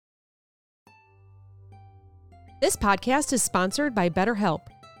This podcast is sponsored by BetterHelp.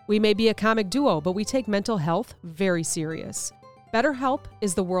 We may be a comic duo, but we take mental health very serious. BetterHelp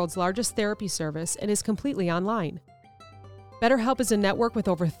is the world's largest therapy service and is completely online. BetterHelp is a network with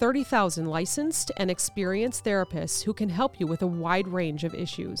over 30,000 licensed and experienced therapists who can help you with a wide range of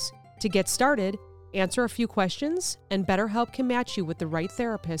issues. To get started, answer a few questions, and BetterHelp can match you with the right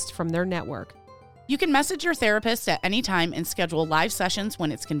therapist from their network. You can message your therapist at any time and schedule live sessions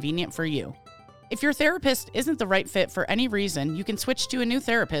when it's convenient for you. If your therapist isn't the right fit for any reason, you can switch to a new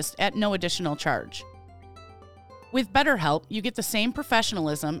therapist at no additional charge. With BetterHelp, you get the same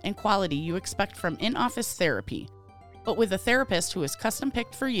professionalism and quality you expect from in-office therapy, but with a therapist who is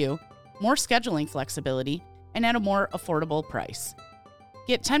custom-picked for you, more scheduling flexibility, and at a more affordable price.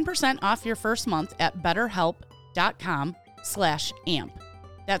 Get 10% off your first month at betterhelp.com/amp.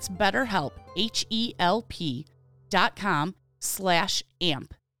 That's BetterHelp,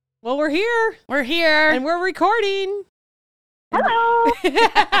 HELP.com/amp. Well, we're here. We're here. And we're recording. Hello.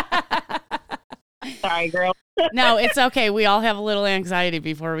 Sorry, girl. No, it's okay. We all have a little anxiety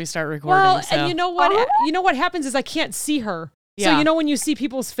before we start recording. Well, so. and you know what? You know what happens is I can't see her. Yeah. So you know when you see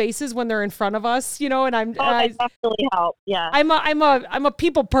people's faces when they're in front of us, you know, and that definitely helps. Yeah. I'm a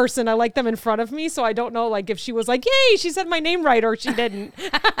people person. I like them in front of me, so I don't know like if she was like, "Yay, she said my name right," or she didn't.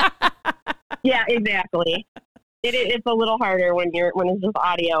 Yeah, exactly. It's a little harder when it's just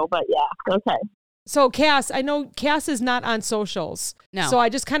audio, but yeah, okay. So Cass, I know Cass is not on socials. No. So I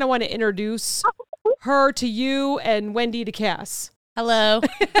just kind of want to introduce her to you and Wendy to Cass. Hello.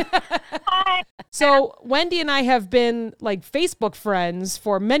 Hi. So Wendy and I have been like Facebook friends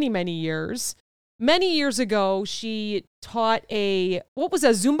for many, many years. Many years ago, she taught what was a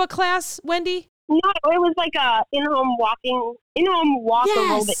Zumba class, Wendy? No, it was like a in-home walk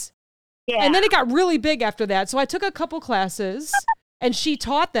aerobic. Yes. Yeah. And then it got really big after that. So I took a couple classes and she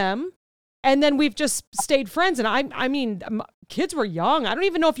taught them. And then we've just stayed friends. And I mean, kids were young. I don't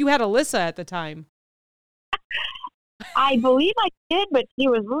even know if you had Alyssa at the time. I believe I did, but she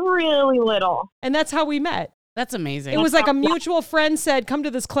was really little. And that's how we met. That's amazing. It was like a mutual friend said, come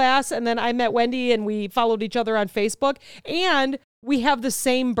to this class. And then I met Wendy and we followed each other on Facebook. And we have the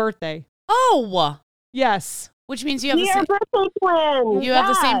same birthday. Oh. Yes. Which means you have We are birthday twins. You have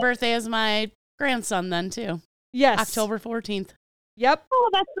the same birthday as my grandson then too. Yes. October 14th. Yep. Oh,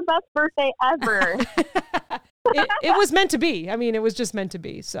 that's the best birthday ever. It was meant to be. I mean, it was just meant to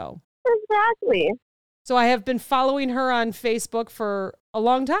be. So Exactly. So I have been following her on Facebook for a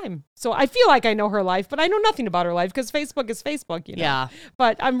long time. So I feel like I know her life, but I know nothing about her life because Facebook is Facebook, you know. Yeah.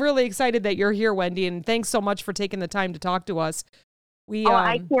 But I'm really excited that you're here, Wendy, and thanks so much for taking the time to talk to us.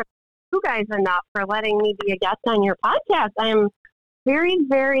 I can't thank you guys enough for letting me be a guest on your podcast. I am very,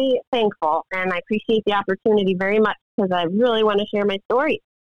 very thankful, and I appreciate the opportunity very much because I really want to share my story.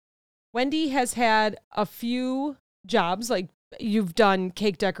 Wendy has had a few jobs, like you've done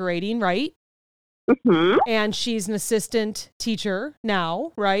cake decorating, right? Mm-hmm. And she's an assistant teacher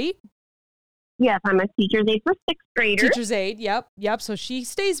now, right? Yes, I'm a teacher's aide for sixth graders. Teacher's aide, yep. So she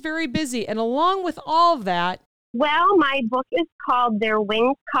stays very busy. And along with all of that... Well, my book is called Their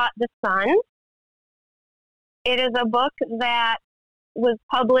Wings Caught the Sun. It is a book that was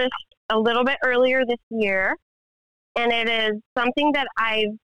published a little bit earlier this year. And it is something that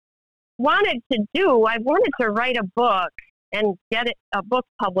I've wanted to do. I've wanted to write a book and get a book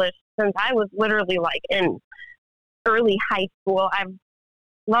published since I was literally like in early high school. I've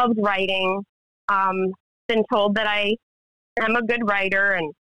loved writing, been told that I am a good writer.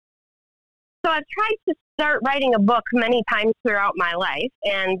 And so I've tried to start writing a book many times throughout my life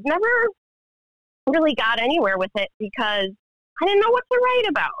and never really got anywhere with it because I didn't know what to write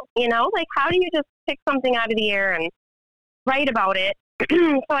about. You know, like how do you just pick something out of the air and write about it?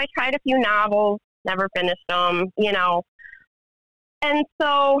 So I tried a few novels, never finished them, you know. And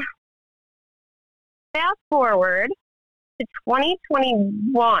so fast forward to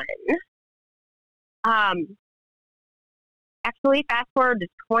 2021, actually fast forward to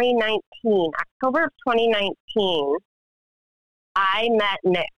 2019, October of 2019, I met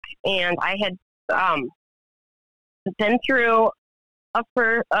Nick, and I had been through a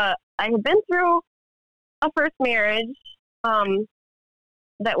first marriage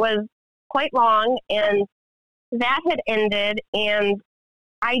that was quite long, and that had ended, and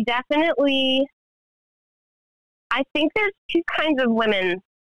I think there's two kinds of women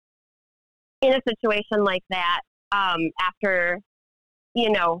in a situation like that after, you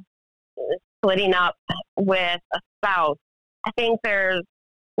know, splitting up with a spouse. I think there's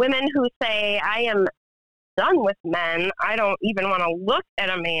women who say, I am done with men. I don't even want to look at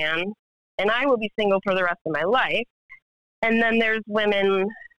a man, and I will be single for the rest of my life. And then there's women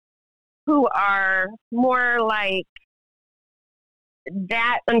who are more like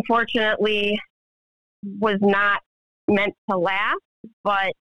that, unfortunately, was not meant to last,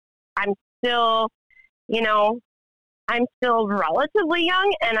 but I'm still, you know, I'm still relatively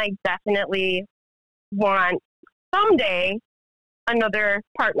young, and I definitely want someday another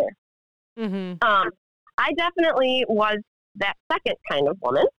partner. Mm-hmm. I definitely was that second kind of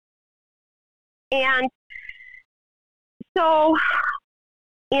woman. And so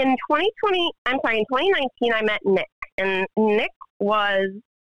in 2019, I met Nick, and Nick was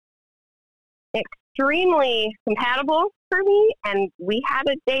extremely compatible for me, and we had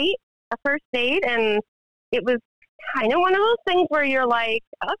a first date, and it was kind of one of those things where you're like,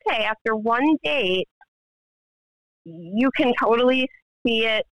 okay, after one date, you can totally see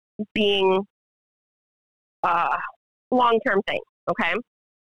it being a long-term thing, okay?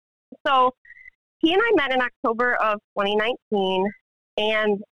 So he and I met in October of 2019,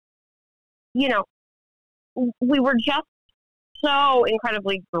 and, you know, we were just so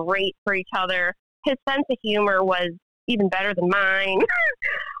incredibly great for each other. His sense of humor was even better than mine.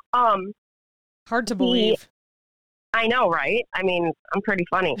 Hard to believe. I know, right? I mean, I'm pretty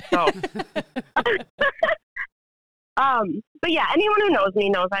funny, so. But yeah, anyone who knows me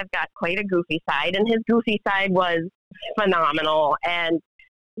knows I've got quite a goofy side, and his goofy side was phenomenal. And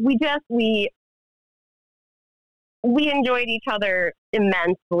we enjoyed each other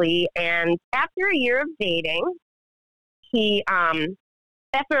immensely. And after a year of dating,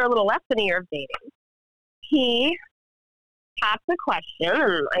 after a little less than a year of dating, he asked the question,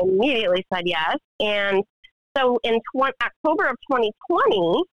 and I immediately said yes. And so in October of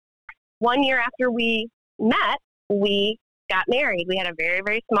 2020, 1 year after we met, we got married. We had a very,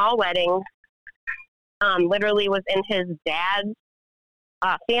 very small wedding. Literally was in his dad's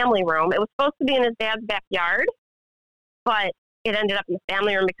family room. It was supposed to be in his dad's backyard, but it ended up in the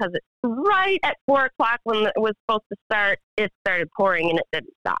family room because right at 4 o'clock when it was supposed to start, it started pouring and it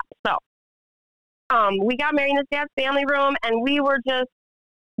didn't stop. So we got married in his dad's family room, and we were just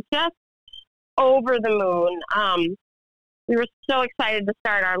over the moon. We were so excited to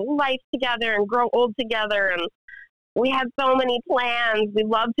start our life together and grow old together, and we had so many plans. We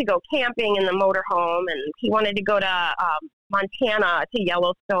loved to go camping in the motorhome, and he wanted to go to Montana to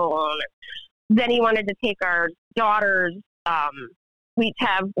Yellowstone. Then he wanted to take our daughters. We each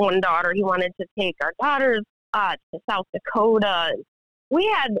have one daughter. He wanted to take our daughters to South Dakota. We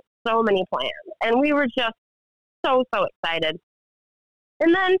had so many plans, and we were just so excited.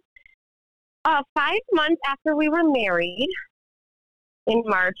 And then 5 months after we were married, in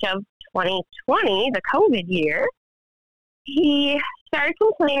March of 2020, the COVID year, he started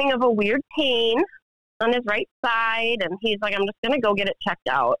complaining of a weird pain on his right side, and he's like, I'm just going to go get it checked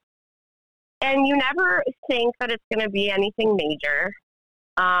out. And you never think that it's going to be anything major.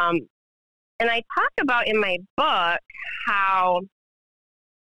 And I talk about in my book how,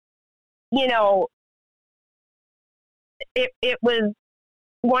 you know, it was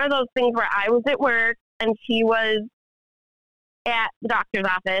one of those things where I was at work and he was at the doctor's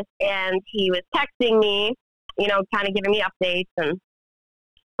office, and he was texting me, you know, kind of giving me updates. And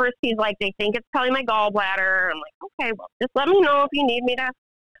first he's like, they think it's probably my gallbladder. I'm like, okay, well, just let me know if you need me to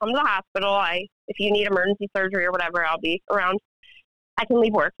come to the hospital. If you need emergency surgery or whatever, I'll be around. I can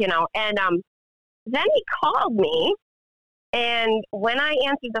leave work, you know. And then he called me, and when I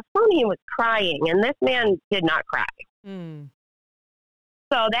answered the phone, he was crying, and this man did not cry.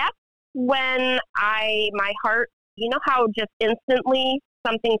 So that's when my heart, you know how just instantly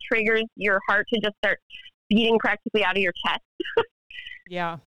something triggers your heart to just start beating practically out of your chest?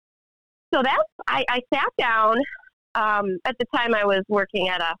 Yeah. So I sat down. At the time I was working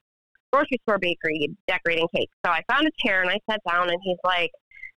at a grocery store bakery decorating cakes. So I found a chair and I sat down, and he's like,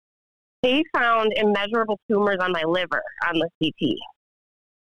 they found immeasurable tumors on my liver on the CT.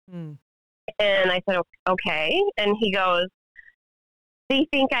 And I said, okay. And he goes, they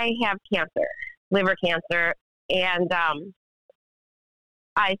think I have cancer, liver cancer. And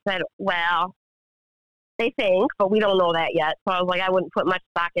I said, well, they think, but we don't know that yet. So I was like, I wouldn't put much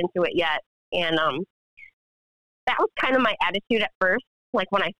stock into it yet. And that was kind of my attitude at first,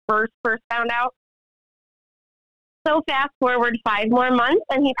 like when I first found out. So fast forward 5 more months,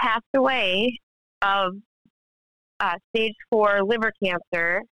 and he passed away of stage 4 liver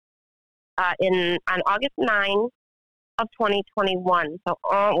cancer on August 9 of 2021. So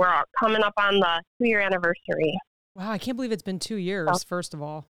we're coming up on the 2-year anniversary. Wow, I can't believe it's been 2 years, first of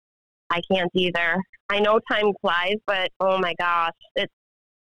all. I can't either. I know time flies, but oh my gosh. It's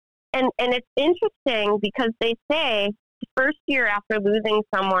interesting because they say the first year after losing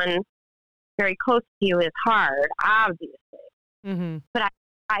someone very close to you is hard, obviously. Mm-hmm. But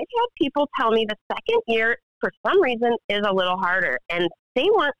I've had people tell me the second year, for some reason, is a little harder. And they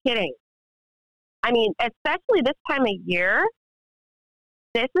weren't kidding. I mean, especially this time of year,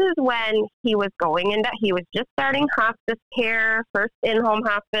 this is when he was just starting hospice care, first in-home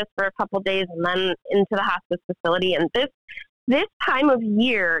hospice for a couple days and then into the hospice facility. And this time of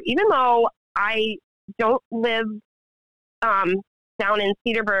year, even though I don't live down in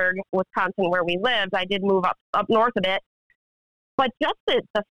Cedarburg, Wisconsin, where we lived, I did move up north a bit. But just the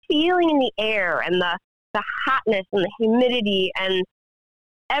feeling in the air and the hotness and the humidity and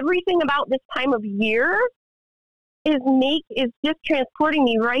everything about this time of year is just transporting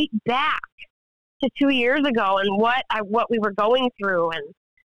me right back to 2 years ago and what we were going through. And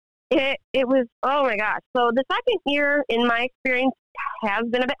it was, oh my gosh. So the second year, in my experience, has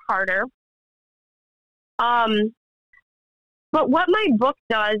been a bit harder. But what my book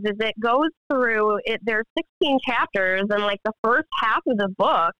does is it goes through it. There's 16 chapters, and like the first half of the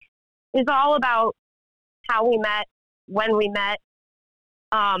book is all about how we met, when we met.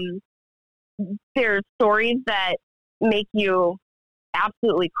 There's stories that make you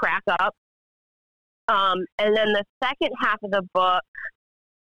absolutely crack up. And then the second half of the book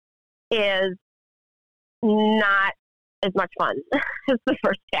is not as much fun as the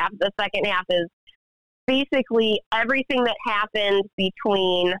first half. The second half is basically everything that happened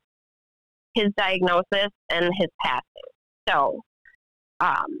between his diagnosis and his passing. So,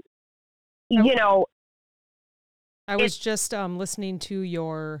 I was just listening to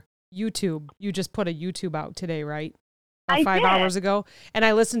your YouTube. You just put a YouTube out today, right? I 5 did. hours ago. And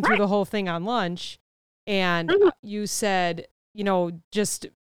I listened through the whole thing on lunch. And you said, just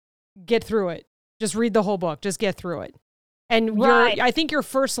get through it. Just read the whole book. Just get through it. And I think your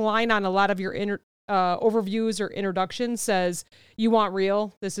first line on a lot of your overviews or introductions says, you want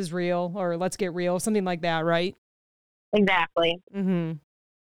real, this is real, or let's get real, something like that, right? Exactly. Mm-hmm.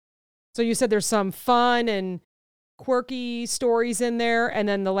 So you said there's some fun and quirky stories in there, and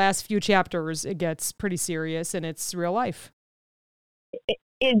then the last few chapters, it gets pretty serious, and it's real life.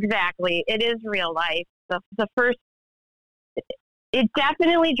 Exactly. It is real life. The first, it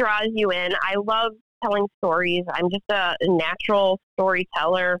definitely draws you in. I love telling stories. I'm just a natural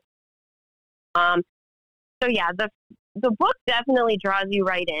storyteller. So yeah, the book definitely draws you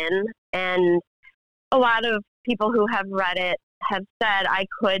right in, and a lot of people who have read it have said I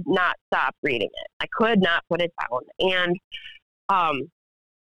could not stop reading it. I could not put it down. And I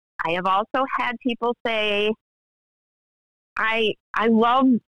have also had people say, I love,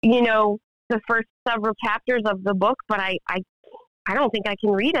 the first several chapters of the book, but I don't think I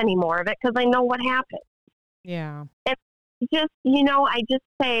can read any more of it because I know what happened. Yeah. It's just, I just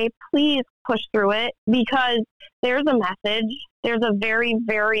say, please push through it because there's a message. There's a very,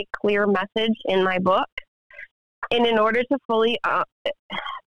 very clear message in my book. And in order to fully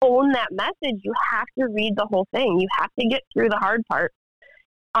own that message, you have to read the whole thing. You have to get through the hard part.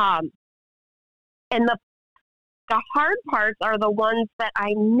 And the hard parts are the ones that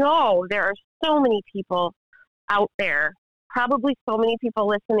I know there are so many people out there, probably so many people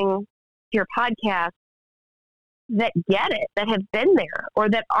listening to your podcast that get it, that have been there or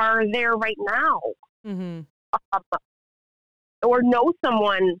that are there right now. Mm-hmm. Or know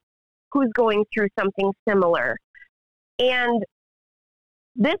someone who's going through something similar. And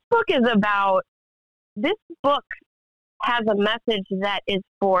this book has a message that is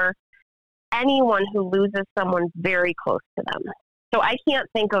for anyone who loses someone very close to them. So I can't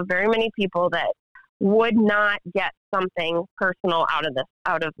think of very many people that would not get something personal out of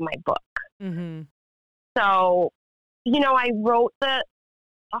my book. Mm-hmm. So, I wrote the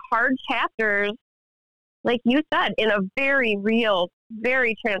hard chapters, like you said, in a very real,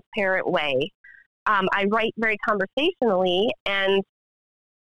 very transparent way. I write very conversationally, and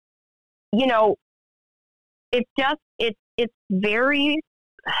it's very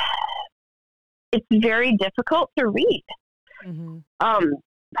difficult to read. Mm-hmm.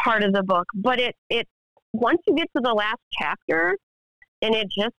 Part of the book, but it once you get to the last chapter, and it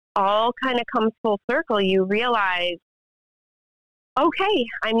just all kind of comes full circle, you realize, okay,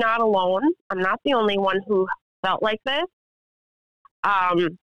 I'm not alone. I'm not the only one who felt like this.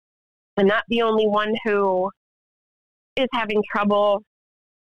 I'm not the only one who is having trouble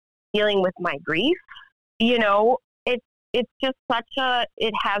dealing with my grief. It's just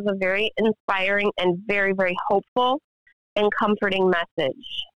it has a very inspiring and very, very hopeful and comforting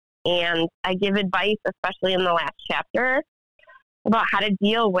message. And I give advice, especially in the last chapter, about how to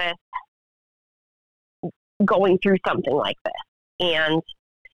deal with going through something like this. And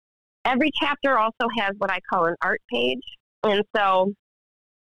every chapter also has what I call an art page. And so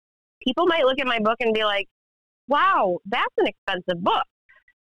people might look at my book and be like, wow, that's an expensive book.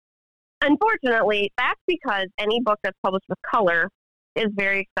 unfortunately, that's because any book that's published with color is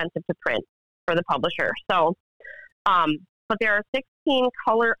very expensive to print for the publisher. So, but there are 16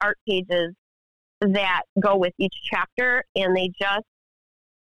 color art pages that go with each chapter, and they just,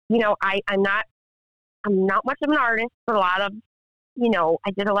 I'm not much of an artist, but a lot of,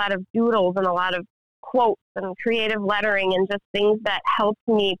 I did a lot of doodles and a lot of quotes and creative lettering and just things that helped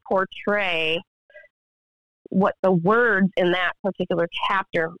me portray what the words in that particular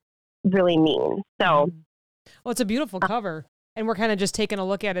chapter really mean. So, well, it's a beautiful cover, and we're kind of just taking a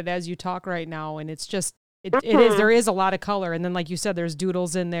look at it as you talk right now, and it's just it is, there is a lot of color, and then like you said, there's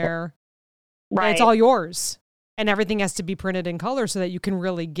doodles in there. Right. And it's all yours, and everything has to be printed in color so that you can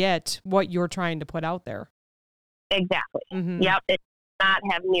really get what you're trying to put out there. Exactly. Mm-hmm. Yep. It does not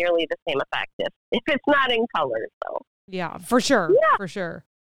have nearly the same effect if it's not in color. So yeah, for sure. Yeah. For sure.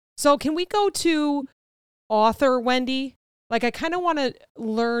 So can we go to author Wendy? Like, I kind of want to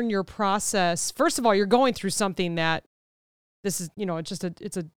learn your process. First of all, you're going through something that this is,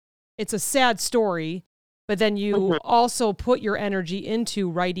 it's a sad story, but then you also put your energy into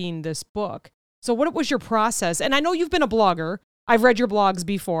writing this book. So what was your process? And I know you've been a blogger. I've read your blogs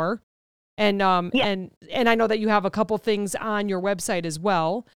before. And and I know that you have a couple things on your website as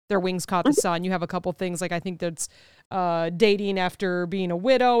well. Their Wings Caught the Sun. You have a couple things, like I think that's dating after being a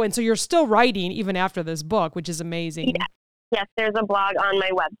widow. And so you're still writing even after this book, which is amazing. Yeah. Yes, there's a blog on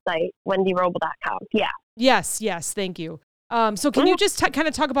my website, wendyrobel.com. Yeah. Yes, thank you. So can you just kind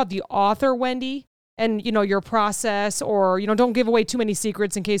of talk about the author, Wendy, and, your process, or, don't give away too many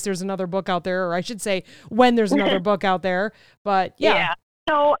secrets in case there's another book out there, or I should say when there's another book out there. But yeah.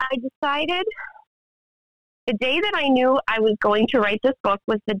 So I decided the day that I knew I was going to write this book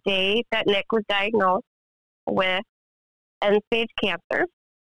was the day that Nick was diagnosed with end-stage cancer.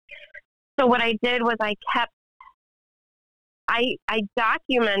 So what I did was I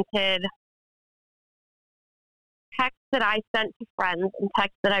documented texts that I sent to friends and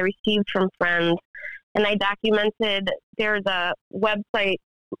texts that I received from friends. And I documented, there's a website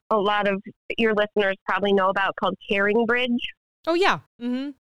a lot of your listeners probably know about called Caring Bridge. Oh, yeah. Mm-hmm.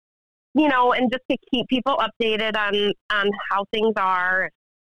 And just to keep people updated on how things are.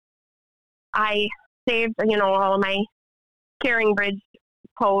 I saved, all of my Caring Bridge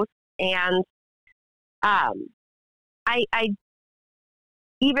posts, and I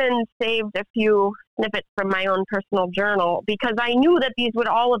even saved a few snippets from my own personal journal because I knew that these would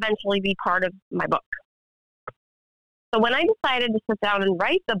all eventually be part of my book. So when I decided to sit down and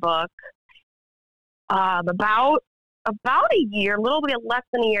write the book, about a year, a little bit less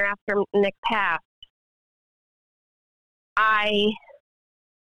than a year after Nick passed, I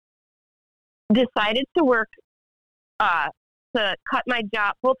decided to work, to cut my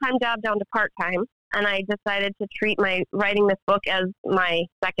full-time job down to part-time. And I decided to treat my writing this book as my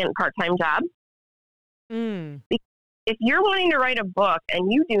second part-time job. If you're wanting to write a book and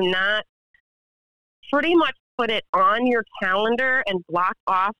you do not pretty much put it on your calendar and block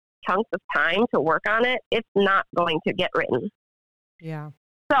off chunks of time to work on it, it's not going to get written. Yeah.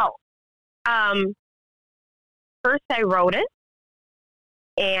 So, first I wrote it,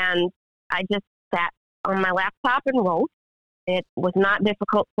 and I just sat on my laptop and wrote. It was not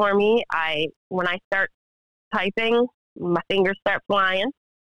difficult for me. When I start typing, my fingers start flying.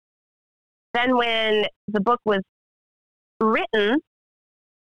 Then when the book was written,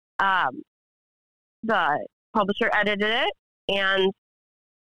 the publisher edited it, and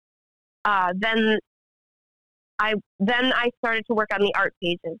then I started to work on the art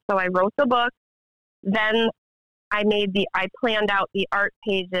pages. So I wrote the book, then I planned out the art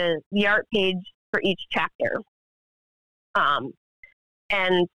page for each chapter.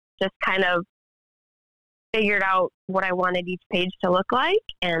 And just kind of figured out what I wanted each page to look like,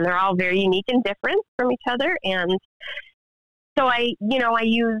 and they're all very unique and different from each other. And so I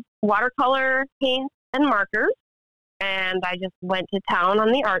use watercolor paints and markers, and I just went to town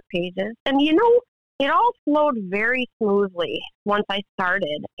on the art pages. And it all flowed very smoothly once I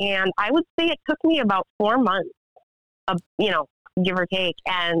started. And I would say it took me about 4 months, give or take.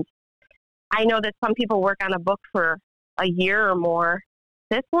 And I know that some people work on a book for a year or more.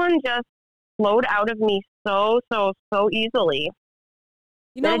 This one just flowed out of me so easily.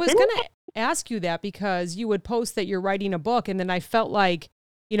 I was going to ask you that because you would post that you're writing a book, and then I felt like,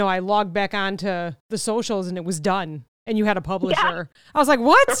 I logged back onto the socials and it was done, and you had a publisher. Yeah. I was like,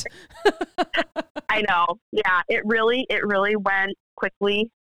 what? I know. Yeah, it really went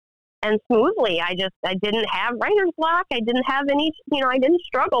quickly and smoothly. I didn't have writer's block. I didn't have any, I didn't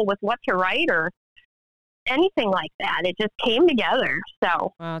struggle with what to write or anything like that. It just came together.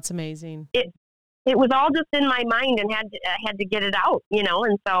 So wow, it's amazing. It was all just in my mind, and had to get it out,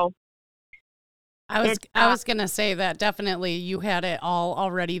 and so I was going to say that definitely you had it all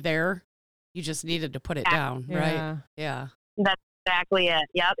already there. You just needed to put it down, right? Yeah. That's exactly it.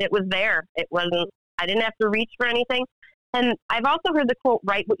 Yep, it was there. I didn't have to reach for anything. And I've also heard the quote,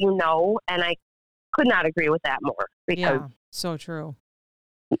 write what you know, and I could not agree with that more, because so true.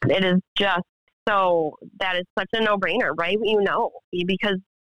 it is just that is such a no-brainer, write what you know, because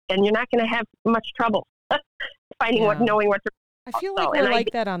then you're not going to have much trouble finding knowing what to. I feel like we're like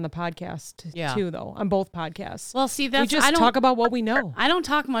that on the podcast too, though, on both podcasts. Well, see, we just talk about what we know. I don't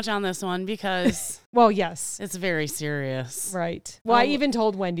talk much on this one because, well, yes, it's very serious. Right. Well, I even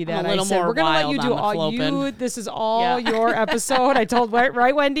told Wendy that. I said, we're going to let you do all this is all your episode. I told,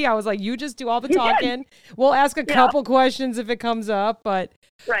 right, Wendy? I was like, you just do all the talking. We'll ask a couple questions if it comes up, but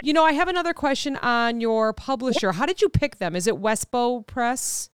I have another question on your publisher. How did you pick them? Is it Westbow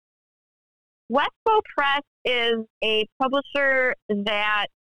Press? Westbow Press is a publisher that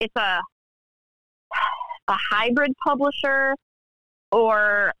it's a hybrid publisher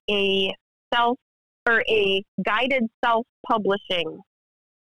or a guided self-publishing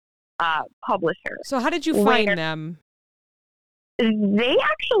publisher. So how did you find them? They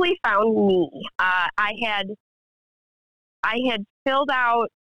actually found me. I had filled out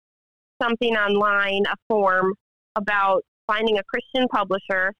something online, a form about finding a Christian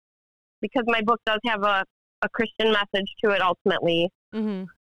publisher, because my book does have a Christian message to it ultimately. Mm-hmm.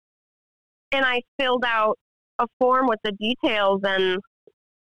 And I filled out a form with the details, and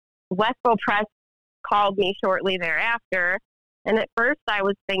Westbow Press called me shortly thereafter. And at first I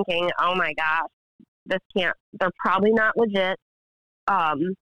was thinking, oh my gosh, they're probably not legit.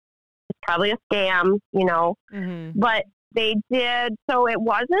 It's probably a scam, mm-hmm. But they did. So it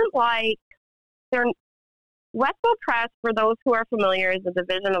wasn't like Westbow Press, for those who are familiar, is a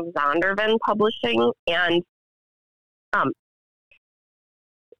division of Zondervan Publishing, and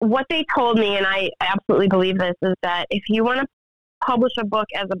what they told me, and I absolutely believe this, is that if you want to publish a book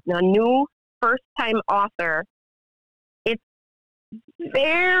as a new first-time author, it's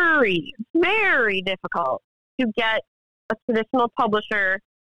very, very difficult to get a traditional publisher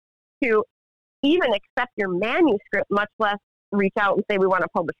to even accept your manuscript, much less reach out and say, we want to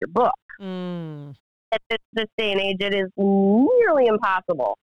publish your book. Mm. At this day and age, it is nearly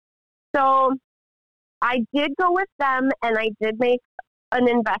impossible. So I did go with them, and I did make an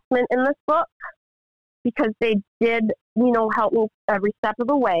investment in this book because they did, help me every step of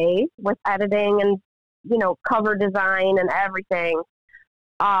the way with editing and, cover design and everything.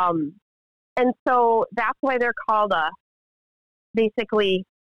 And so that's why they're called basically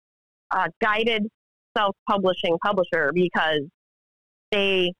a guided self-publishing publisher, because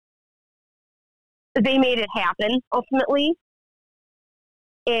they made it happen ultimately,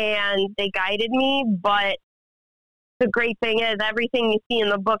 and they guided me. But the great thing is everything you see in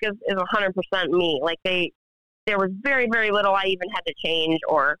the book is 100% me. Like there was very, very little I even had to change,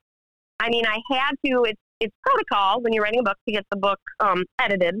 I had to, it's protocol when you're writing a book to get the book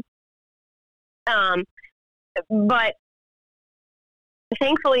edited. But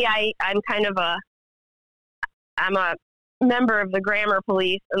thankfully I'm a member of the grammar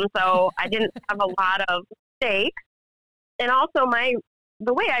police, and so I didn't have a lot of mistakes. And also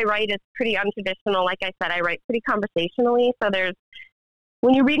the way I write is pretty untraditional. Like I said, I write pretty conversationally. So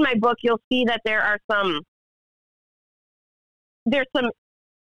when you read my book, you'll see that there's some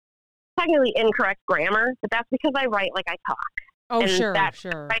technically incorrect grammar, but that's because I write like I talk. Oh, and sure.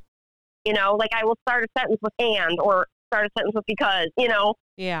 Like I will start a sentence with "and" or start a sentence with "because,"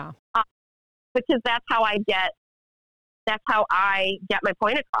 Yeah. Because that's how I get my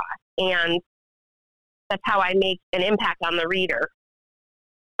point across, and that's how I make an impact on the reader.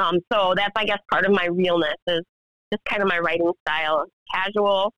 So that's, I guess, part of my realness is just kind of my writing style,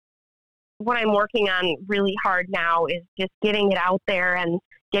 casual. What I'm working on really hard now is just getting it out there and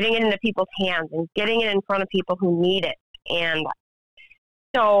getting it into people's hands and getting it in front of people who need it. And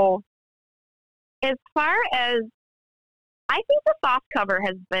so as far as, I think the soft cover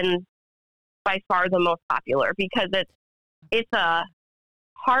has been by far the most popular, because it's a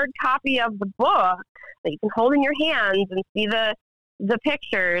hard copy of the book that you can hold in your hands and see the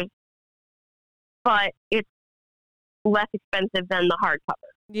pictures, but it's less expensive than the hardcover.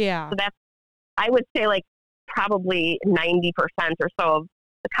 Yeah. So that's, I would say, like probably 90% or so of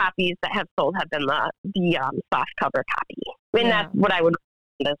the copies that have sold have been the soft cover copy. And that's what I would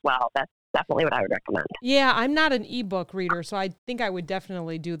recommend as well. That's definitely what I would recommend. Yeah, I'm not an ebook reader, so I think I would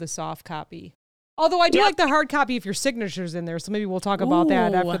definitely do the soft copy. Although I do like the hard copy if your signature's in there, so maybe we'll talk about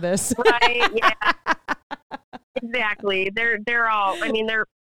that after this. Right, yeah. Exactly. They're all, the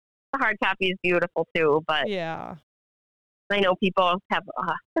hard copy is beautiful too, but yeah. I know people have,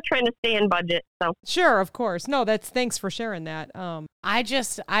 they're trying to stay in budget. So Sure, of course. No, thanks for sharing that.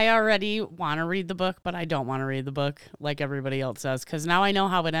 I already want to read the book, but I don't want to read the book like everybody else does, because now I know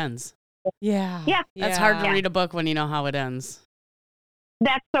how it ends. Yeah. That's hard to read a book when you know how it ends.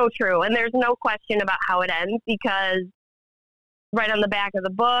 that's so true. And there's no question about how it ends, because right on the back of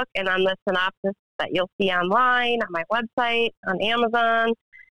the book and on the synopsis that you'll see online, on my website, on Amazon,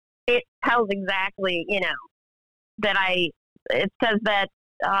 it tells exactly, it says that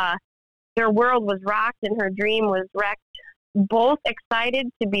their world was rocked and her dream was wrecked. Both excited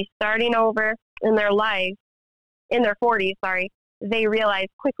to be starting over in their life, in their 40s, they realize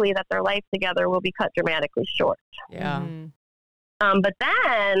quickly that their life together will be cut dramatically short. Yeah. Mm-hmm. But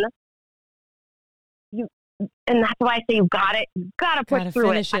then and that's why I say you gotta push through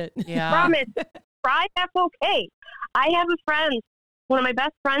finish it. Yeah. I promise. Try, that's okay. I have a friend, one of my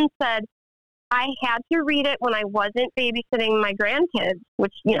best friends said, I had to read it when I wasn't babysitting my grandkids,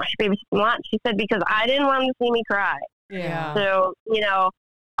 which, she babysits a lot. She said, because I didn't want them to see me cry. Yeah. So,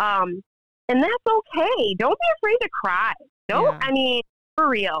 and that's okay. Don't be afraid to cry. For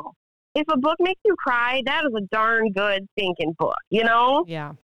real. If a book makes you cry, that is a darn good thinking book,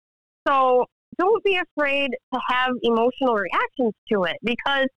 Yeah. So don't be afraid to have emotional reactions to it,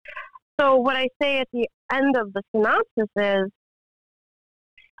 because so what I say at the end of the synopsis is,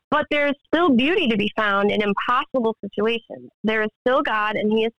 but there is still beauty to be found in impossible situations. There is still God,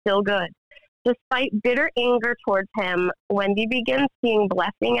 and He is still good. Despite bitter anger towards Him, Wendy begins seeing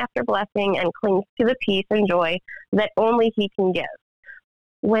blessing after blessing and clings to the peace and joy that only He can give.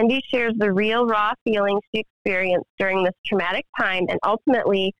 Wendy shares the real, raw feelings she experienced during this traumatic time, and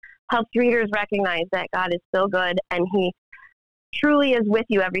ultimately helps readers recognize that God is still good, and He truly is with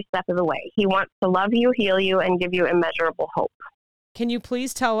you every step of the way. He wants to love you, heal you, and give you immeasurable hope. Can you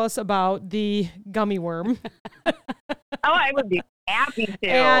please tell us about the gummy worm? I would be happy to.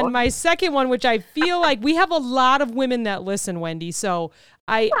 And my second one, which I feel like we have a lot of women that listen, Wendy, so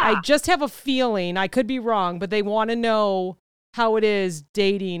I just have a feeling, I could be wrong, but they want to know how it is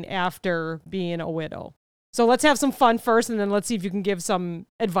dating after being a widow. So let's have some fun first, and then let's see if you can give some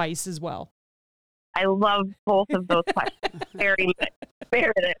advice as well. I love both of those questions very much.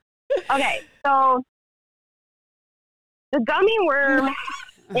 Very much. Okay, so the gummy worm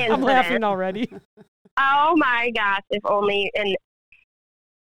incident. I'm laughing already. Oh my gosh! If only. And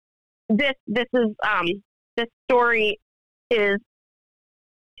this story is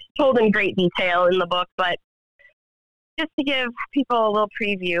told in great detail in the book, but just to give people a little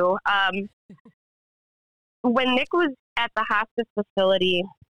preview, when Nick was at the hospice facility,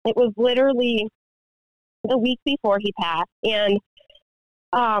 it was literally the week before he passed, and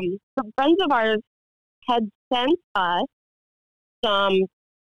some friends of ours had sent us some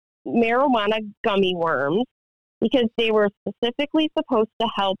marijuana gummy worms because they were specifically supposed to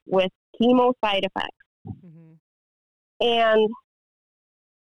help with chemo side effects. Mm-hmm. And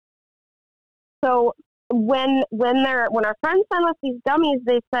so when our friends sent us these gummies,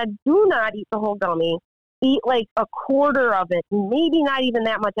 they said, do not eat the whole gummy. Eat like a quarter of it, maybe not even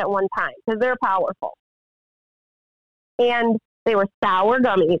that much at one time, because they're powerful. And they were sour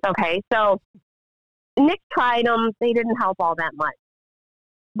gummies, okay? So Nick tried them. They didn't help all that much.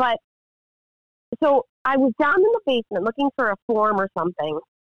 But so I was down in the basement looking for a form or something.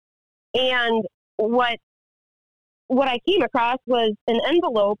 And what I came across was an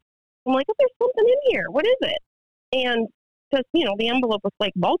envelope. I'm like, oh, there's something in here. What is it? And because, the envelope was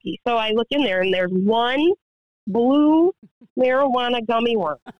like bulky. So I look in there and there's one blue marijuana gummy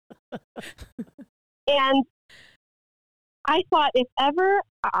worm. And I thought if ever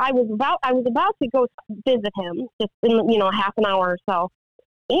I was about to go visit him just in, half an hour or so.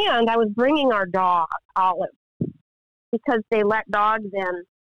 And I was bringing our dog, Olive, because they let dogs in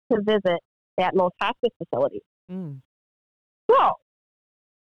to visit at most hospice facilities. Mm. So,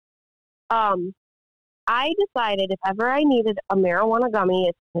 I decided if ever I needed a marijuana gummy,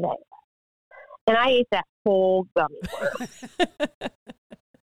 it's today. And I ate that whole gummy.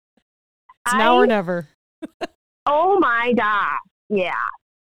 It's now or never. Oh my gosh. Yeah.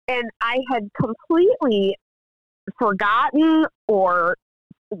 And I had completely forgotten or,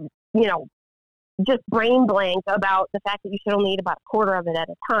 just brain blank about the fact that you should only eat about a quarter of it at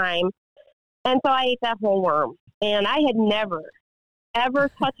a time. And so I ate that whole worm. And I had never, ever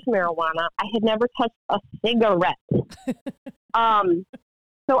touched marijuana. I had never touched a cigarette.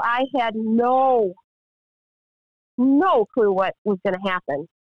 So I had no clue what was going to happen.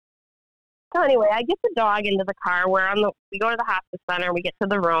 So anyway, I get the dog into the car. We go to the hospice center. We get to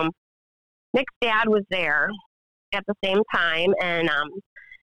the room. Nick's dad was there at the same time, and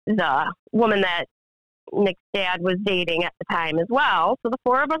the woman that Nick's dad was dating at the time as well. So the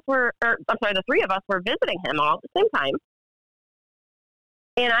three of us were visiting him all at the same time.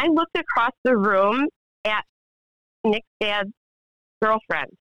 And I looked across the room at Nick's dad's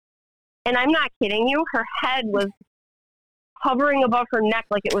girlfriend. And I'm not kidding you, her head was hovering above her neck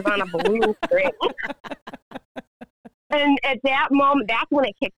like it was on a balloon string. And at that moment, that's when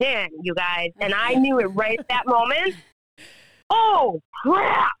it kicked in, you guys. And I knew it right at that moment. Oh,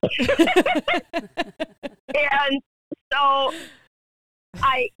 crap. And so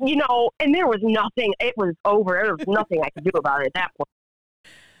and there was nothing. It was over. There was nothing I could do about it at that point.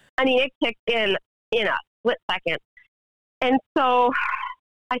 I mean, it kicked in a split second. And so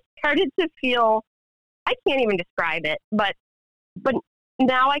I started to feel, I can't even describe it, but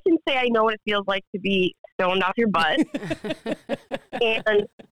now I can say I know what it feels like to be stoned off your butt. And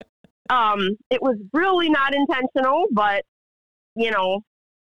it was really not intentional, but,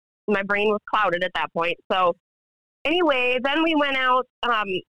 my brain was clouded at that point. So anyway, then we went out,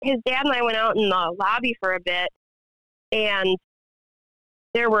 his dad and I went out in the lobby for a bit, and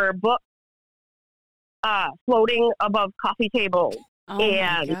there were books floating above coffee tables. Oh,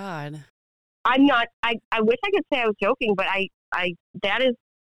 and my God. I wish I could say I was joking, but that is,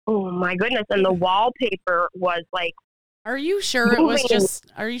 oh my goodness. And the wallpaper was like, Are you sure it was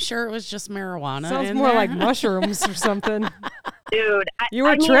just marijuana? Sounds more like mushrooms or something. Dude, you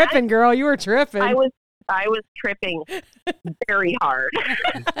were tripping, girl. You were tripping. I was tripping very hard.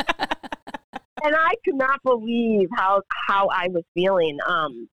 And I could not believe how I was feeling.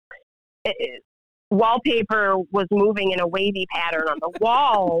 Wallpaper was moving in a wavy pattern on the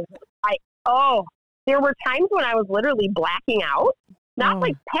wall. There were times when I was literally blacking out, not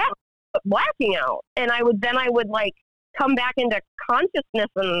like past, but blacking out. And I would like come back into consciousness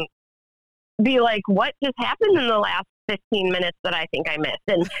and be like, what just happened in the last 15 minutes that I think I missed?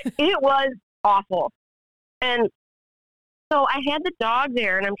 And it was awful. And so I had the dog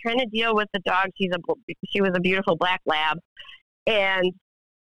there, and I'm trying to deal with the dog. She was a beautiful black lab. And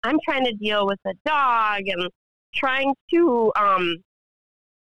I'm trying to deal with the dog and trying to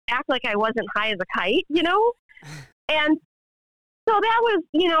act like I wasn't high as a kite, And so that was,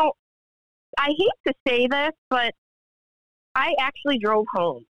 I hate to say this, but I actually drove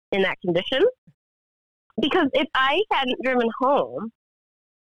home in that condition, because if I hadn't driven home,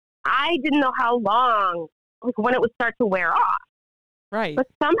 I didn't know how long, when it would start to wear off. Right. But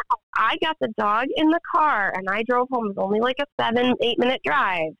somehow I got the dog in the car and I drove home. It was only like a 7-8 minute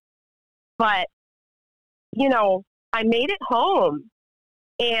drive. But, I made it home,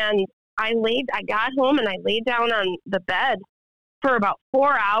 and I got home and I laid down on the bed for about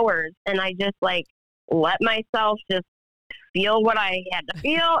 4 hours, and I just let myself just feel what I had to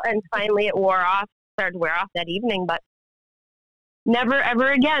feel. And finally it started to wear off that evening, but never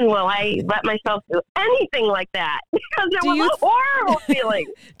ever again will I let myself do anything like that, because it was a horrible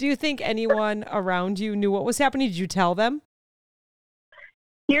feeling. Do you think anyone around you knew what was happening? Did you tell them?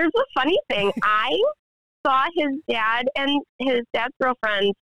 Here's the funny thing. I saw his dad and his dad's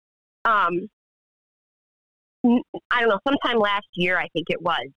girlfriend, I don't know, sometime last year, I think it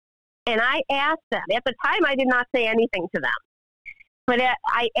was. And I asked them, at the time I did not say anything to them, but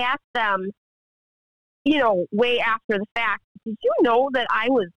I asked them, way after the fact, did you know that I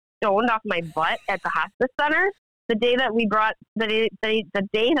was stoned off my butt at the hospice center the day that the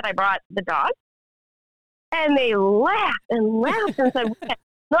day that I brought the dog? And they laughed and said, we had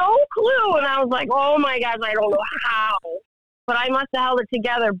no clue. And I was like, oh my gosh, I don't know how, but I must have held it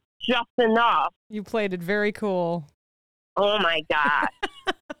together just enough. You played it very cool. Oh my God.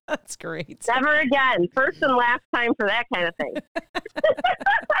 That's great. Never again. First and last time for that kind of thing.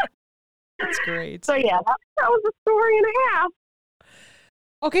 That's great. So yeah, that was a story and a half.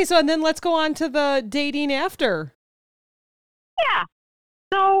 Okay, so and then let's go on to the dating after. Yeah.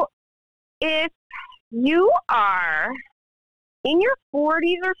 So if you are in your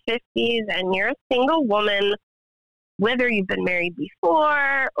 40s or 50s and you're a single woman, whether you've been married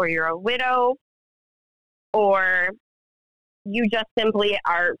before or you're a widow or you just simply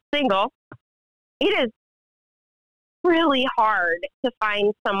are single, it is really hard to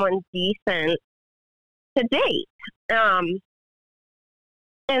find someone decent to date. And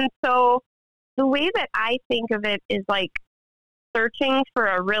so the way that I think of it is like searching for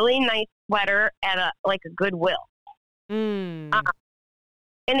a really nice sweater at a Goodwill. And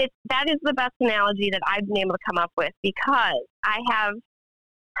that is the best analogy that I've been able to come up with, because I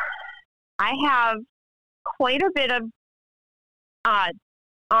have quite a bit of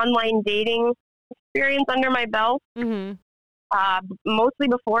online dating experience under my belt. Mostly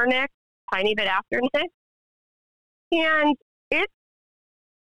before Nick, tiny bit after Nick, and it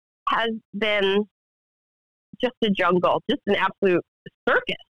has been just a jungle, just an absolute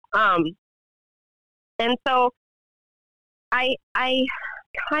circus. And so I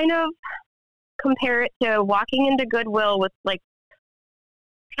kind of compare it to walking into Goodwill with like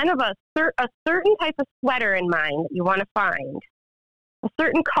kind of a certain type of sweater in mind that you want to find, a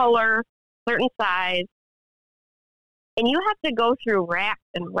certain color, certain size, and you have to go through racks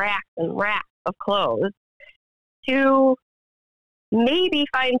and racks and racks of clothes to maybe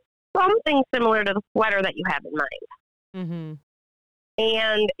find something similar to the sweater that you have in mind. Mm-hmm.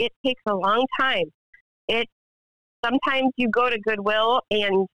 And it takes a long time. Sometimes you go to Goodwill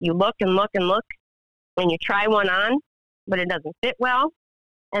and you look and look and look and you try one on, but it doesn't fit well.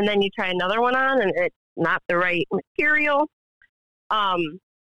 And then you try another one on and it's not the right material. And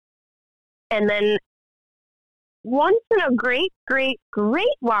then once in a great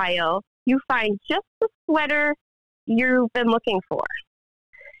while, you find just the sweater you've been looking for.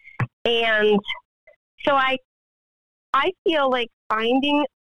 And so I feel like finding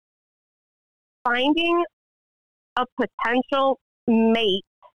a potential mate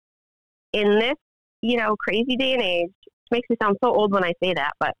in this, crazy day and age, makes me sound so old when I say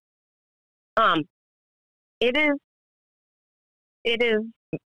that, but it is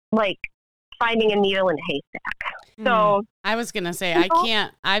like finding a needle in a haystack. So I was gonna say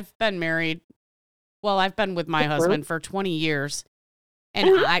I've been married. Well, I've been with my husband for 20 years, and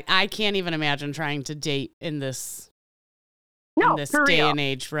I can't even imagine trying to date in this day and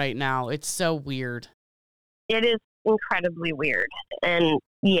age right now. It's so weird. It is incredibly weird, and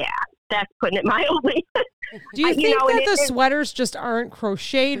yeah, that's putting it mildly. Do you think that the sweaters just aren't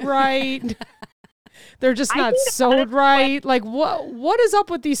crocheted right? They're just not sewed right? Like, what is up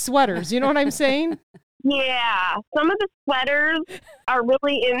with these sweaters? You know what I'm saying? Yeah. Some of the sweaters are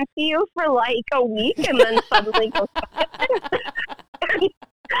really into you for like a week and then suddenly go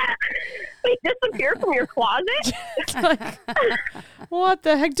they disappear from your closet. Like, what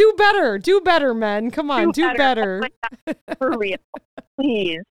the heck? Do better. Do better, men. Come on, do better. For real.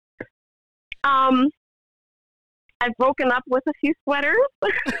 Please. I've broken up with a few sweaters.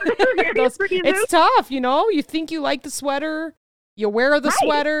 It's tough, You think you like the sweater, you wear the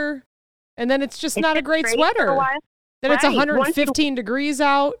sweater, and then it's just not a great sweater. Then it's 115 degrees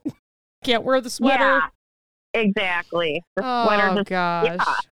out. Can't wear the sweater. Yeah, exactly. The sweater just, gosh.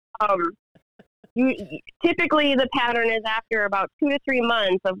 Yeah. Typically, the pattern is after about 2 to 3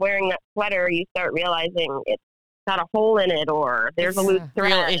 months of wearing that sweater, you start realizing it's got a hole in it or there's a loose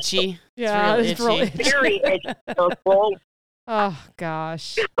thread. Real itchy. Yeah, it's real itchy. Very itchy. Oh,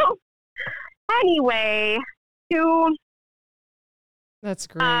 gosh. Anyway, that's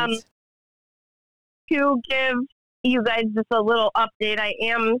great. To give you guys just a little update, I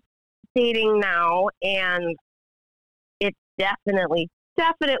am dating now, and it definitely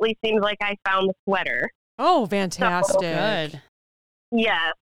seems like I found the sweater. Oh, fantastic. So, good.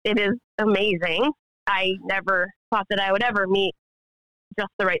 Yes, it is amazing. I never thought that I would ever meet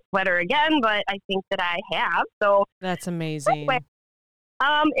just the right sweater again, but I think that I have. So that's amazing. Anyway,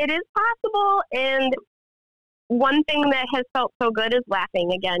 it is possible, and one thing that has felt so good is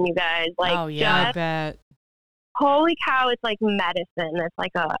laughing again, you guys. Like, oh yeah, I bet. Holy cow! It's like medicine.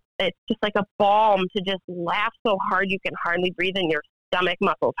 It's just like a balm to just laugh so hard you can hardly breathe and your stomach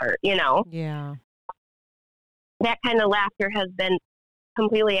muscles hurt. Yeah. That kind of laughter has been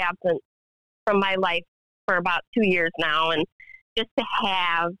completely absent from my life for about 2 years now, and just to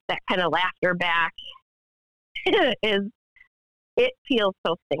have that kind of laughter back it feels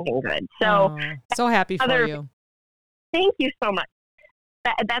so stinking good. So so happy for you. Thank you so much.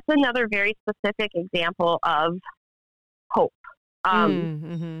 That's another very specific example of hope. I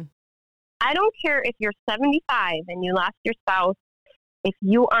don't care if you're 75 and you lost your spouse. If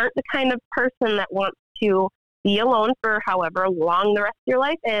you aren't the kind of person that wants to be alone for however long the rest of your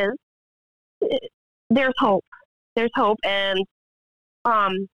life is, there's hope. There's hope, and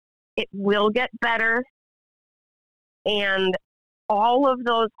it will get better. And all of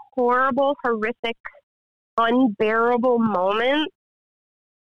those horrible, horrific, unbearable moments,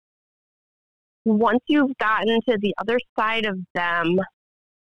 once you've gotten to the other side of them,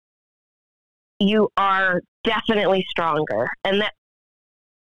 you are definitely stronger. And that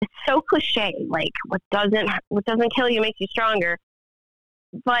it's so cliche, like what doesn't kill you makes you stronger.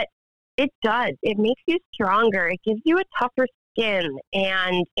 But it does. It makes you stronger. It gives you a tougher skin,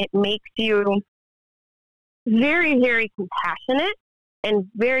 and it makes you very, very compassionate and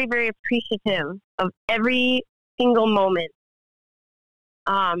very, very appreciative of every single moment.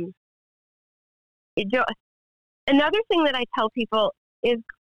 Another thing that I tell people is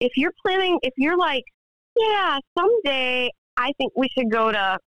if you're like, yeah, someday I think we should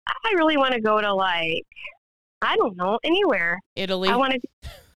I really want to go to like I don't know, anywhere. Italy. I want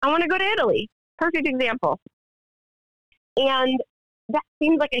to go to Italy. Perfect example. And that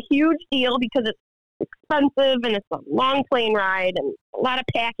seems like a huge deal because it's expensive and it's a long plane ride and a lot of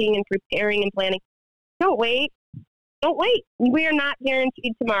packing and preparing and planning. Don't wait. We are not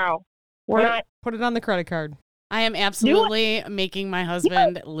guaranteed tomorrow. Put it on the credit card. I am absolutely making my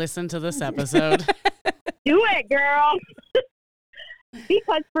husband listen to this episode. Do it, girl.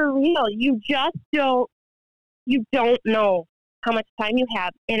 Because for real, you don't know how much time you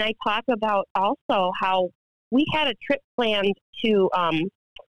have. And I talk about also how we had a trip planned to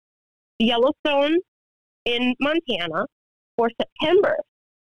Yellowstone in Montana for September,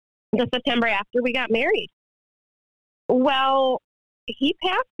 the September after we got married. Well, he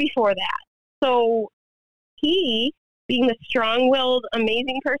passed before that. So he, being the strong-willed,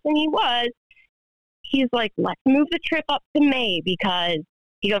 amazing person he was, he's like, let's move the trip up to May because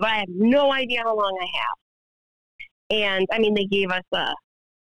he goes, I have no idea how long I have. And, I mean, they gave us a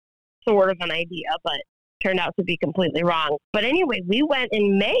sort of an idea, but turned out to be completely wrong. But anyway, we went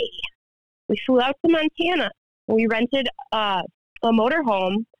in May. We flew out to Montana. We rented a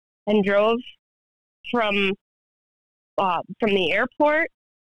motorhome and drove from the airport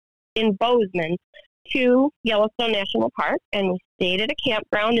in Bozeman to Yellowstone National Park, and we stayed at a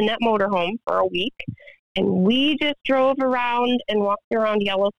campground in that motorhome for a week. And we just drove around and walked around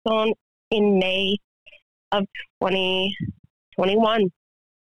Yellowstone in May of 2021.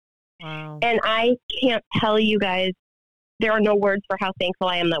 Wow. And I can't tell you guys, there are no words for how thankful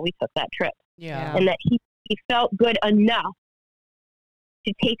I am that we took that trip. Yeah. And that he felt good enough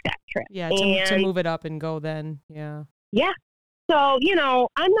to take that trip. Yeah, to move it up and go then. Yeah. Yeah. So,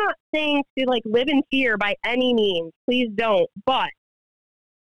 I'm not saying to live in fear by any means. Please don't. But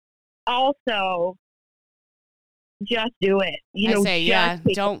also just do it.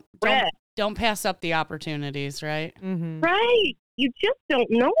 Don't pass up the opportunities, right? Mm-hmm. Right. You just don't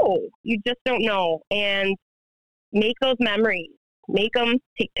know. And make those memories. Make them,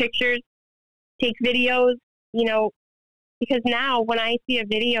 take pictures, take videos, because now when I see a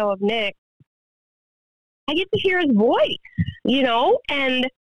video of Nick, I get to hear his voice, and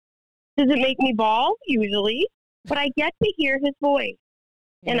does it make me bawl? Usually, but I get to hear his voice,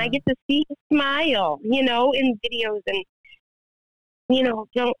 and I get to see his smile, in videos, and,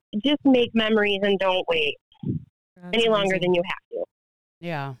 don't just make memories and don't wait any longer than you have to.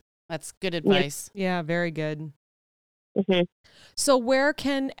 Yeah, that's good advice. Yeah, very good. Mm-hmm. So where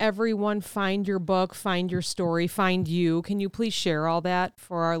can everyone find your book, find your story, find you? Can you please share all that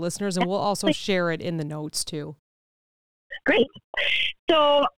for our listeners? And we'll also share it in the notes too. Great.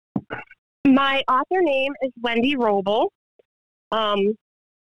 So my author name is Wendy Robel.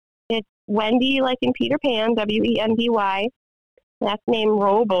 It's Wendy like in Peter Pan, Wendy. Last name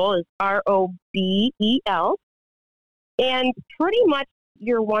Robel is Robel. And pretty much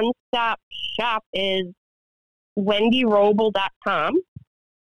your one-stop shop is wendyrobel.com.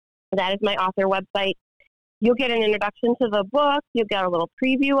 That is my author website. You'll get an introduction to the book. You'll get a little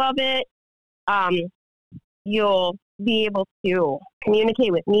preview of it. You'll be able to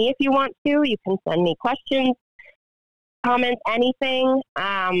communicate with me if you want to. You can send me questions, comments, anything.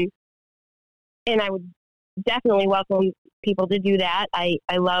 And I would definitely welcome people to do that. I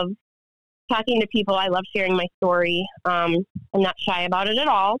love talking to people. I love sharing my story. I'm not shy about it at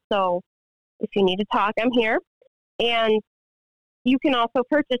all. So if you need to talk, I'm here. And you can also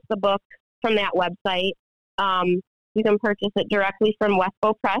purchase the book from that website. You can purchase it directly from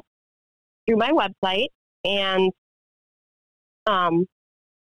Westbow Press through my website. And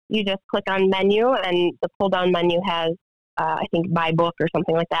you just click on menu, and the pull-down menu has, I think, buy book or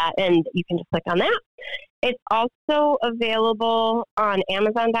something like that. And you can just click on that. It's also available on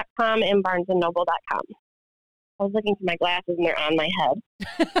Amazon.com and BarnesandNoble.com. I was looking for my glasses, and they're on my head.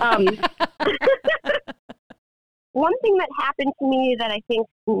 One thing that happened to me that I think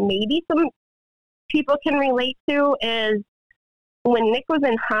maybe some people can relate to is when Nick was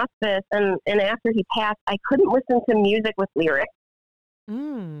in hospice and after he passed, I couldn't listen to music with lyrics.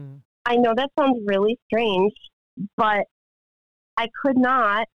 I know that sounds really strange, but I could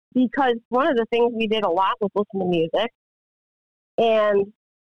not, because one of the things we did a lot was listen to music and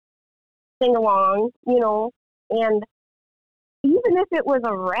sing along, and even if it was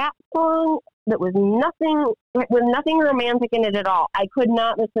a rap song that was nothing romantic in it at all, I could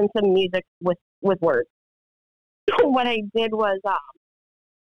not listen to music with words. So what I did was,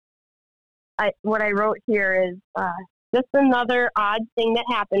 what I wrote here is just another odd thing that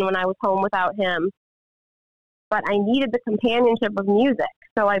happened when I was home without him. But I needed the companionship of music,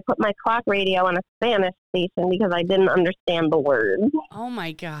 so I put my clock radio on a Spanish station because I didn't understand the words. Oh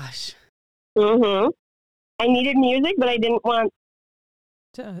my gosh. Mm-hmm. I needed music, but I didn't want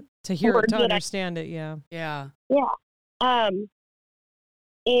to hear it, to understand it. Yeah. Yeah. Yeah.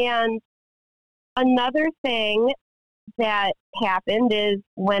 And another thing that happened is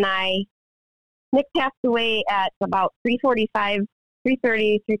when Nick passed away at about 3:45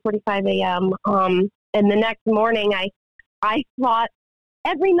 a.m. And the next morning I thought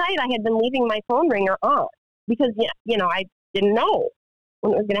every night I had been leaving my phone ringer on because, I didn't know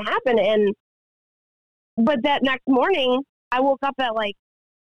when it was going to happen. But that next morning I woke up at like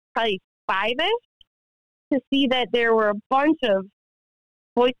probably 5-ish to see that there were a bunch of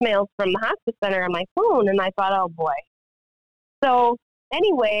voicemails from the hospice center on my phone. And I thought, oh boy. So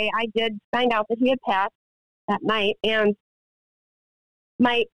anyway, I did find out that he had passed that night. And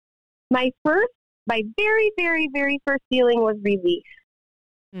my very, very, very first feeling was relief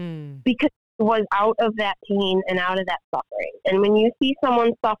because it was out of that pain and out of that suffering. And when you see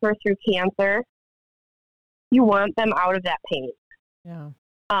someone suffer through cancer, you want them out of that pain. Yeah.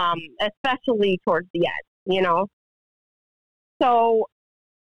 Especially towards the end, So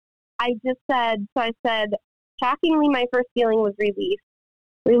I said, shockingly, my first feeling was relief.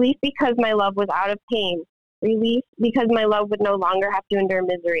 Relief because my love was out of pain. Relief because my love would no longer have to endure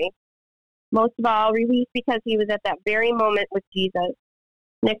misery. Most of all, relief because he was at that very moment with Jesus.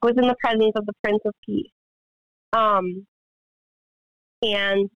 Nick was in the presence of the Prince of Peace. And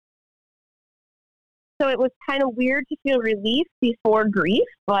so it was kind of weird to feel relief before grief,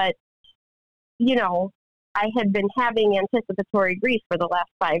 but, I had been having anticipatory grief for the last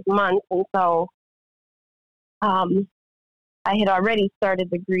 5 months, and so I had already started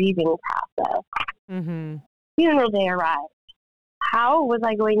the grieving process. Mm-hmm. Funeral day arrived. How was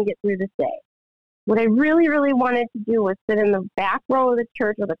I going to get through this day? What I really, really wanted to do was sit in the back row of the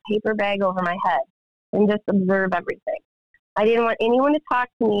church with a paper bag over my head and just observe everything. I didn't want anyone to talk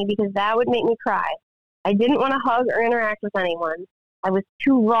to me because that would make me cry. I didn't want to hug or interact with anyone. I was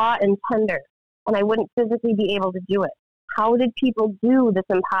too raw and tender, and I wouldn't physically be able to do it. How did people do this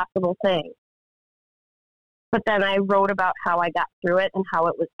impossible thing? But then I wrote about how I got through it and how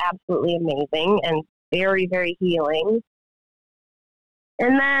it was absolutely amazing and very, very healing.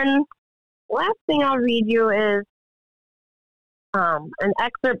 And then last thing I'll read you is an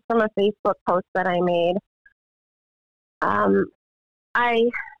excerpt from a Facebook post that I made. I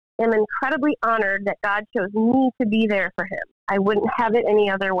am incredibly honored that God chose me to be there for him. I wouldn't have it any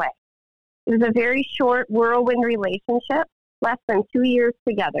other way. It was a very short whirlwind relationship, less than 2 years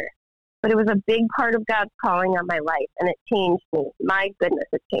together. But it was a big part of God's calling on my life, and it changed me. My goodness,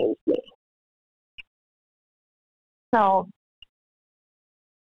 it changed me. So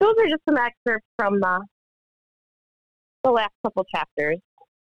those are just some excerpts from the last couple chapters.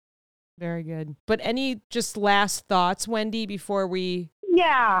 Very good. But any just last thoughts, Wendy, before we...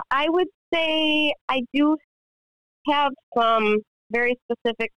 Yeah, I would say I do have some very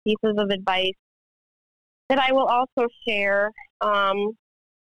specific pieces of advice that I will also share from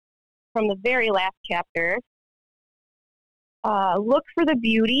the very last chapter. Look for the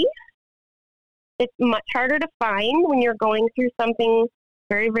beauty. It's much harder to find when you're going through something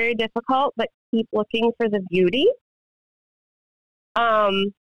very, very difficult, but keep looking for the beauty.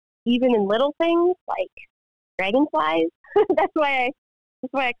 Even in little things like dragonflies. That's why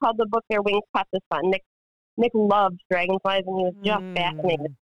I called the book Their Wings Caught the Sun. Nick loved dragonflies, and he was just fascinated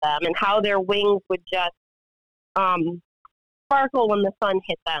with them and how their wings would just sparkle when the sun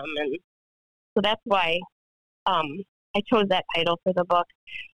hit them. And so that's why I chose that title for the book.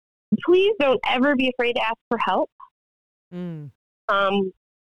 Please don't ever be afraid to ask for help. Your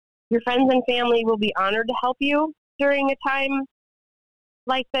friends and family will be honored to help you during a time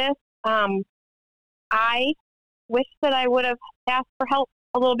like this. I wish that I would have asked for help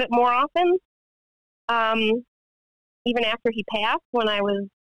a little bit more often. Even after he passed, when I was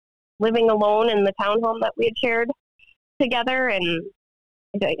living alone in the townhome that we had shared together, and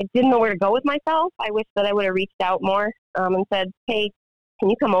I didn't know where to go with myself, I wish that I would have reached out more and said, hey, can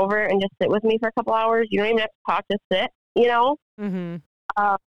you come over and just sit with me for a couple hours? You don't even have to talk, just sit, Mm-hmm.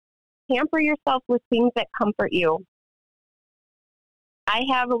 Pamper yourself with things that comfort you. I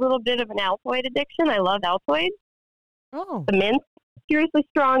have a little bit of an Altoid addiction. I love Altoid. Oh. The mint, seriously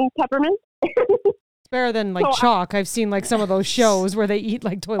strong peppermint. It's better than chalk. I've seen some of those shows where they eat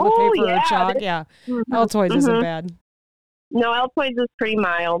toilet paper or chalk. Yeah. Mm-hmm. Altoids isn't bad. No, Altoids is pretty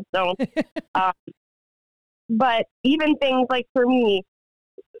mild. So, but even things like, for me,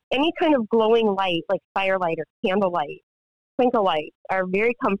 any kind of glowing light, like firelight or candlelight, twinkle lights, are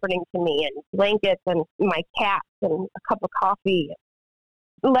very comforting to me, and blankets and my cats and a cup of coffee.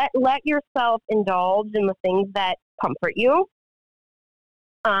 Let yourself indulge in the things that comfort you.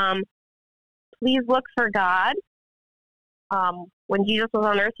 please look for God. When Jesus was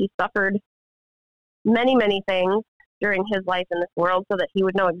on earth, he suffered many, many things during his life in this world so that he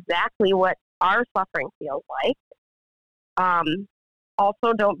would know exactly what our suffering feels like.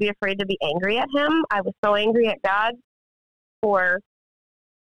 Also, don't be afraid to be angry at him. I was so angry at God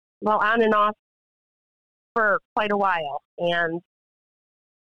on and off for quite a while. And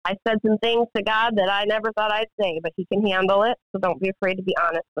I said some things to God that I never thought I'd say, but he can handle it. So don't be afraid to be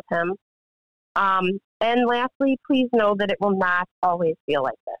honest with him. And lastly, please know that it will not always feel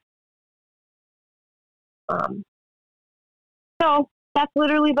like this. So that's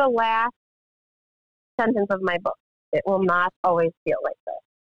literally the last sentence of my book. It will not always feel like this.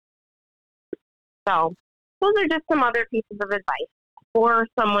 So those are just some other pieces of advice for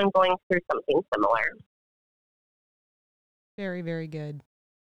someone going through something similar. Very, very good.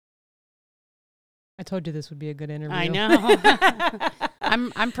 I told you this would be a good interview. I know.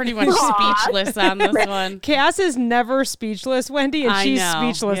 I'm pretty much speechless on this one. Cass is never speechless, Wendy, and she's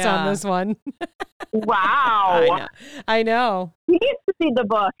speechless on this one. Wow. I know. You need to see the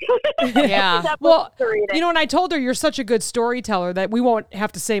book. Yeah. Well, and I told her you're such a good storyteller that we won't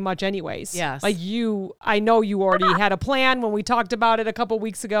have to say much anyways. Yes. Like I know you already had a plan when we talked about it a couple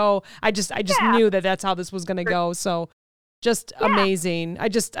weeks ago. I just knew that that's how this was going to go. So just amazing. I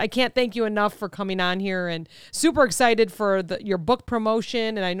can't thank you enough for coming on here, and super excited for your book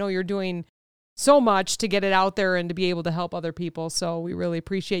promotion. And I know you're doing so much to get it out there and to be able to help other people. So we really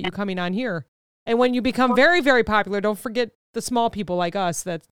appreciate you coming on here. And when you become very, very popular, don't forget the small people like us.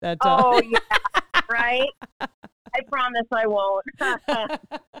 Oh, yeah, right? I promise I won't.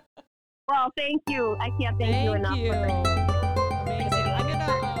 Well, thank you. I can't thank you enough.